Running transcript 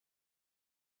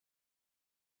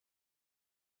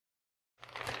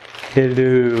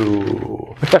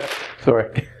Hello.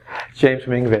 Sorry. James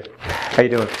from engVid. How you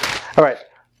doing? All right.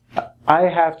 I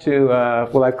have to,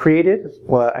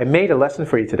 I made a lesson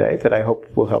for you today that I hope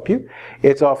will help you.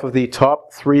 It's off of the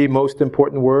top 3 most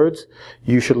important words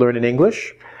you should learn in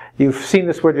English. You've seen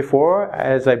this word before,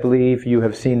 as I believe you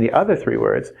have seen the other 3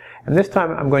 words. And this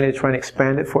time I'm going to try and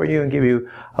expand it for you and give you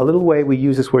a little way we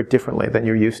use this word differently than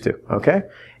you're used to, okay?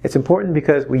 It's important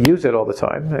because we use it all the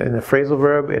time, in a phrasal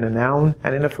verb, in a noun,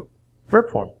 and in a verb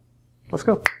form. Let's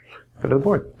go. Go to the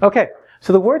board. Okay.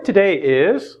 So the word today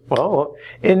is, well,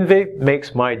 engVid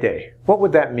makes my day. What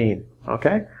would that mean?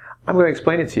 Okay? I'm going to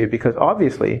explain it to you because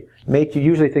obviously, you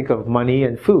usually think of money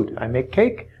and food. I make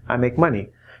cake, I make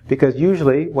money. Because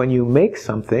usually when you make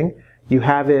something, you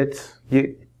have it,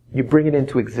 you bring it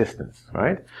into existence,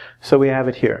 right? So we have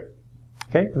it here.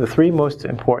 Okay? The 3 most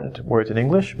important words in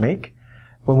English, make.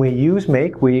 When we use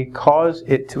make, we cause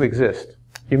it to exist.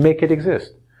 You make it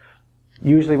exist.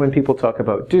 Usually when people talk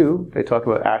about do, they talk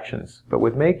about actions. But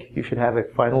with make, you should have a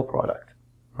final product.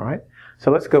 All right? So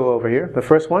let's go over here. The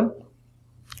first one,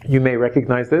 you may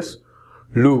recognize this.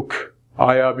 Luke,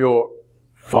 I am your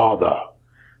father.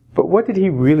 But what did he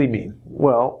really mean?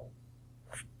 Well,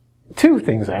 2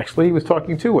 things actually. He was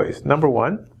talking 2 ways. Number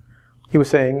 1, he was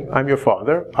saying, I'm your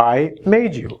father. I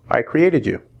made you. I created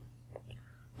you.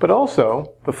 But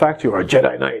also, the fact you are a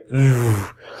Jedi Knight.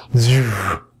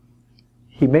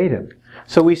 He made him.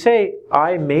 So we say,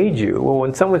 I made you. Well,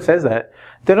 when someone says that,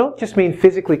 they don't just mean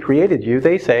physically created you.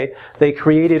 They say they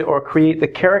created or create the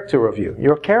character of you.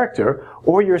 Your character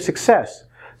or your success.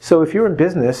 So if you're in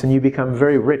business and you become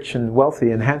very rich and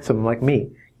wealthy and handsome like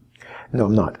me, no,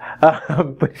 I'm not.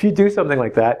 But if you do something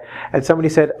like that and somebody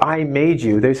said, I made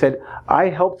you, they said, I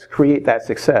helped create that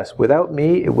success. Without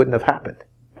me, it wouldn't have happened.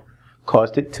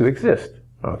 Caused it to exist.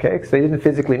 Okay, because they didn't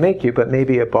physically make you, but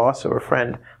maybe a boss or a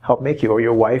friend helped make you, or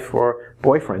your wife or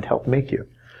boyfriend helped make you.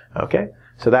 Okay,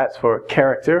 so that's for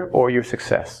character or your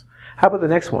success. How about the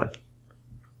next one?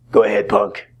 Go ahead,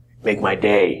 punk. Make my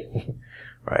day.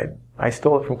 Right? I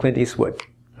stole it from Clint Eastwood.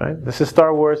 Right? This is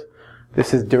Star Wars.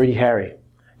 This is Dirty Harry.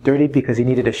 Dirty because he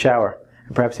needed a shower.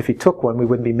 And perhaps if he took one, we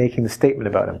wouldn't be making the statement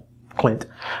about him. Clint.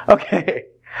 Okay,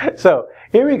 so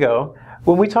here we go.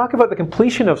 When we talk about the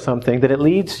completion of something, that it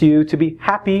leads you to be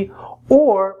happy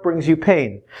or brings you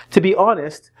pain. To be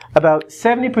honest, about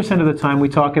 70% of the time we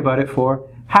talk about it for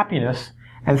happiness,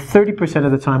 and 30%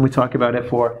 of the time we talk about it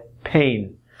for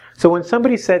pain. So when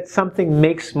somebody said something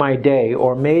makes my day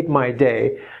or made my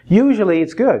day, usually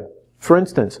it's good. For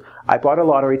instance, I bought a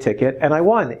lottery ticket and I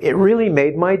won. It really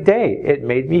made my day. It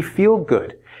made me feel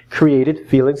good. Created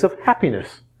feelings of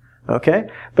happiness. Okay?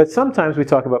 But sometimes we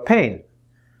talk about pain.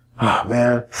 Oh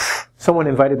man, someone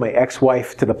invited my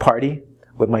ex-wife to the party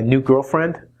with my new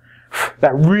girlfriend.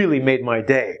 That really made my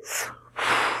day.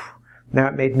 Now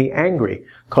it made me angry,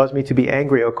 caused me to be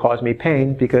angry or caused me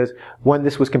pain because when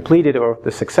this was completed or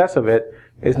the success of it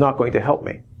is not going to help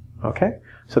me. Okay?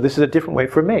 So this is a different way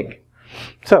for make.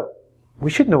 So,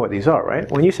 we should know what these are, right?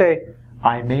 When you say,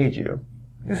 I made you,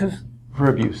 this is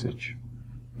verb usage.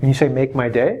 When you say make my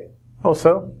day,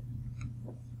 also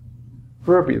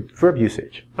verb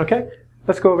usage. Okay?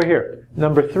 Let's go over here.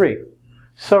 Number 3.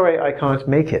 Sorry, I can't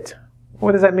make it.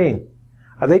 What does that mean?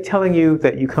 Are they telling you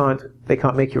that they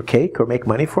can't make your cake or make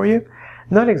money for you?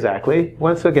 Not exactly.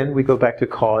 Once again, we go back to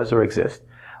cause or exist.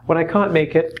 When I can't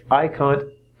make it, I can't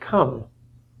come.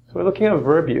 So we're looking at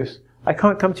verb use. I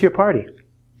can't come to your party.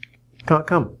 Can't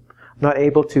come. I'm not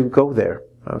able to go there.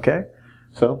 Okay?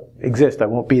 So, exist, I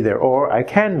won't be there. Or I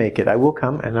can make it. I will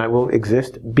come and I will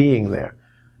exist being there.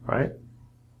 Right?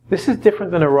 This is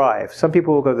different than arrive. Some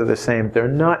people will go to the same. They're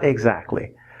not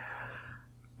exactly.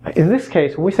 In this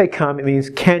case, when we say come, it means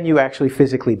can you actually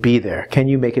physically be there? Can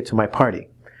you make it to my party?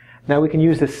 Now we can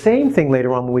use the same thing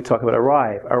later on when we talk about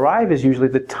arrive. Arrive is usually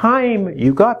the time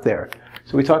you got there.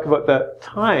 So we talk about the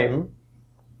time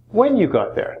when you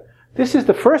got there. This is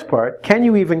the first part. Can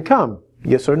you even come?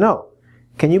 Yes or no?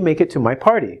 Can you make it to my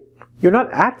party? You're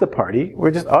not at the party.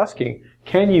 We're just asking,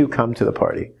 can you come to the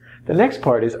party? The next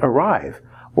part is arrive.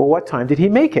 Well, what time did he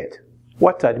make it?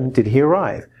 What time did he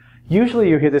arrive? Usually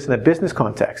you hear this in a business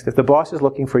context. If the boss is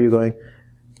looking for you going,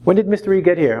 when did Mr. E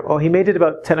get here? Oh, he made it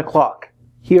about 10 o'clock.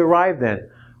 He arrived then.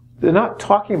 They're not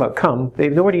talking about come. They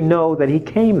already know that he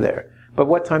came there. But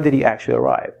what time did he actually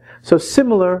arrive? So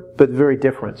similar, but very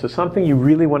different. So something you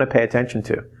really want to pay attention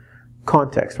to.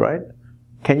 Context, right?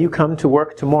 Can you come to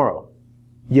work tomorrow?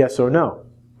 Yes or no?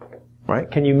 Right?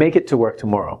 Can you make it to work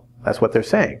tomorrow? That's what they're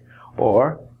saying.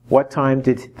 Or, what time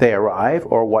did they arrive?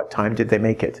 Or what time did they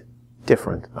make it?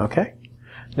 Different, okay?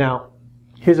 Now,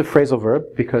 here's a phrasal verb,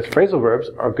 because phrasal verbs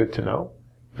are good to know.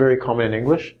 Very common in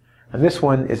English. And this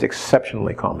one is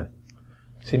exceptionally common.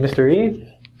 See Mr. E?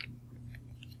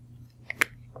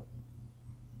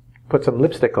 Put some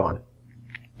lipstick on.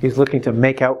 He's looking to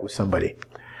make out with somebody.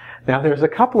 Now there's a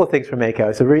couple of things for make out.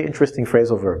 It's a very interesting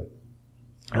phrasal verb.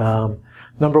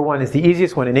 Number one is the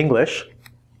easiest one in English.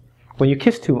 When you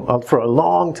kiss for a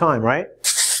long time, right?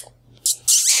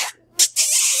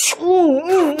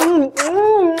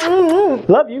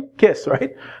 Love you, kiss,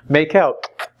 right? Make out.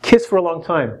 Kiss for a long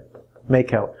time.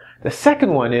 Make out. The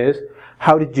second one is,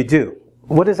 how did you do?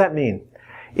 What does that mean?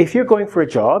 If you're going for a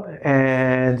job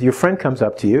and your friend comes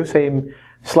up to you, say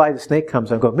Sly the Snake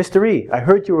comes and goes, Mr. E, I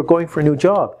heard you were going for a new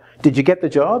job. Did you get the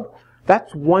job?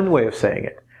 That's one way of saying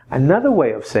it. Another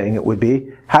way of saying it would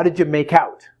be, how did you make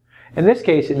out? In this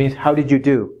case, it means, how did you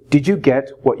do? Did you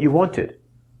get what you wanted?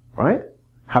 Right?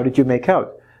 How did you make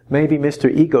out? Maybe Mr.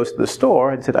 E goes to the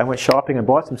store and said, I went shopping and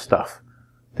bought some stuff.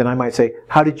 Then I might say,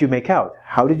 how did you make out?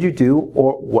 How did you do,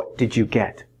 or what did you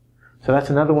get? So that's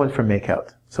another one for make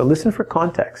out. So listen for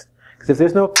context. Because if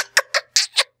there's no,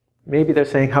 maybe they're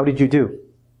saying, how did you do?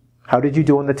 How did you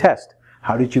do on the test?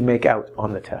 How did you make out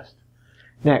on the test?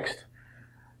 Next.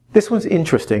 This one's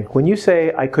interesting. When you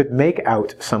say, I could make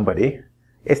out somebody,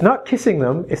 it's not kissing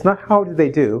them, it's not how did they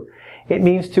do. It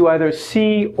means to either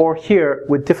see or hear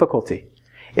with difficulty.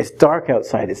 It's dark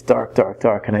outside, it's dark, dark,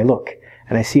 dark, and I look,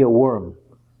 and I see a worm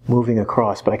moving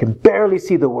across, but I can barely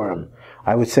see the worm.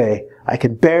 I would say, I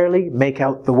can barely make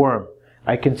out the worm.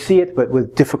 I can see it, but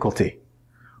with difficulty.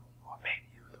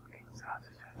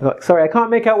 Sorry, I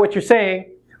can't make out what you're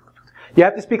saying. You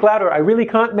have to speak louder. I really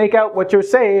can't make out what you're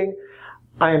saying.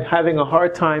 I am having a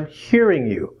hard time hearing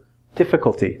you.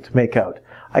 Difficulty to make out.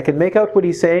 I can make out what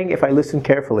he's saying if I listen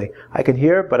carefully. I can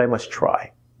hear, but I must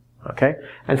try. Okay?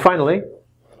 And finally,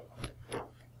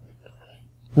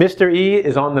 Mr. E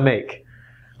is on the make.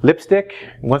 Lipstick,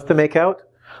 wants to make out.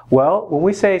 Well, when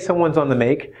we say someone's on the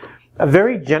make, a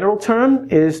very general term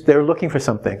is they're looking for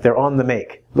something. They're on the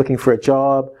make. Looking for a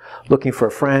job, looking for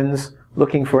friends,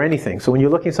 looking for anything. So when you're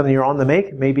looking for something, you're on the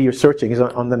make, maybe you're searching is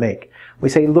on the make. We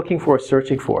say looking for,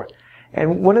 searching for.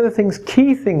 And one of the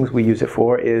key things we use it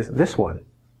for is this one.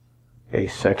 A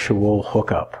sexual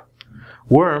hookup.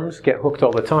 Worms get hooked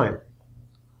all the time.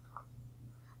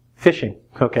 Fishing,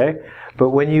 okay? But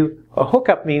a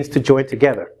hookup means to join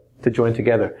together. To join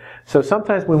together. So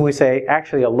sometimes when we say,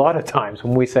 actually a lot of times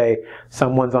when we say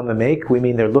someone's on the make, we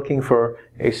mean they're looking for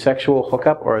a sexual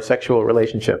hookup or a sexual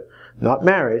relationship. Not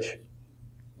marriage.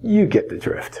 You get the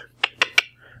drift.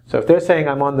 So if they're saying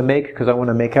I'm on the make because I want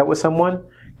to make out with someone,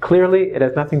 clearly it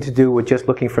has nothing to do with just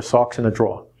looking for socks in a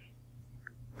drawer.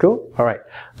 Cool? Alright.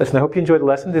 Listen, I hope you enjoyed the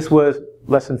lesson. This was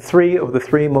lesson 3 of the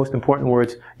 3 most important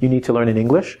words you need to learn in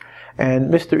English.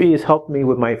 And Mr. E has helped me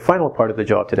with my final part of the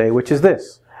job today, which is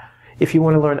this. If you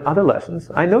want to learn other lessons,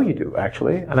 I know you do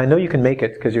actually, and I know you can make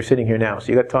it because you're sitting here now,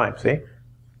 so you got time, see?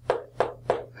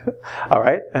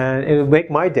 Alright, and it'll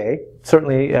make my day.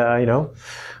 Certainly, I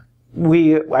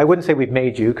wouldn't say we've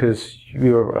made you because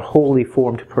you're a wholly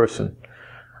formed person.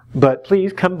 But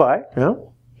please come by,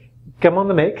 come on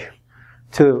the make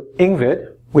to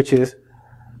engVid, which is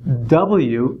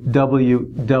www.ing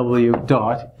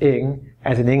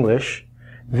as in English,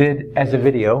 vid as a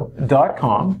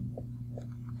video.com,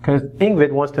 because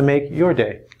engVid wants to make your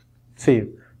day. See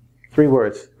you. 3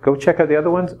 words. Go check out the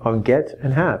other ones on Get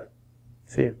and Have.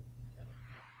 See you.